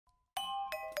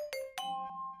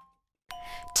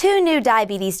Two new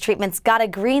diabetes treatments got a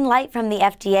green light from the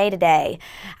FDA today.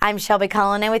 I'm Shelby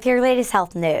calling in with your latest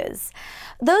health news.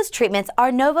 Those treatments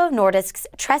are Novo Nordisk's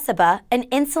Tresiba, an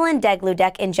insulin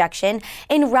degludec injection,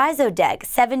 and Ryzodeg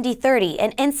 70/30,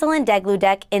 an insulin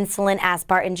degludec insulin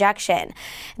aspart injection.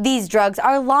 These drugs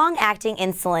are long-acting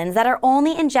insulins that are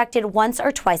only injected once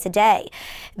or twice a day.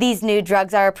 These new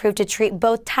drugs are approved to treat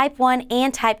both type 1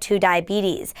 and type 2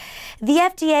 diabetes. The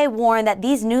FDA warned that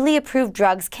these newly approved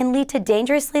drugs can lead to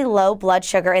dangerously low blood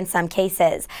sugar in some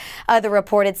cases. Other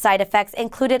reported side effects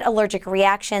included allergic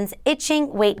reactions,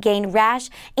 itching, weight gain, rash,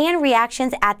 and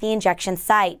reactions at the injection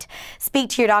site. Speak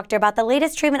to your doctor about the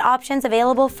latest treatment options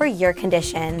available for your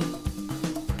condition.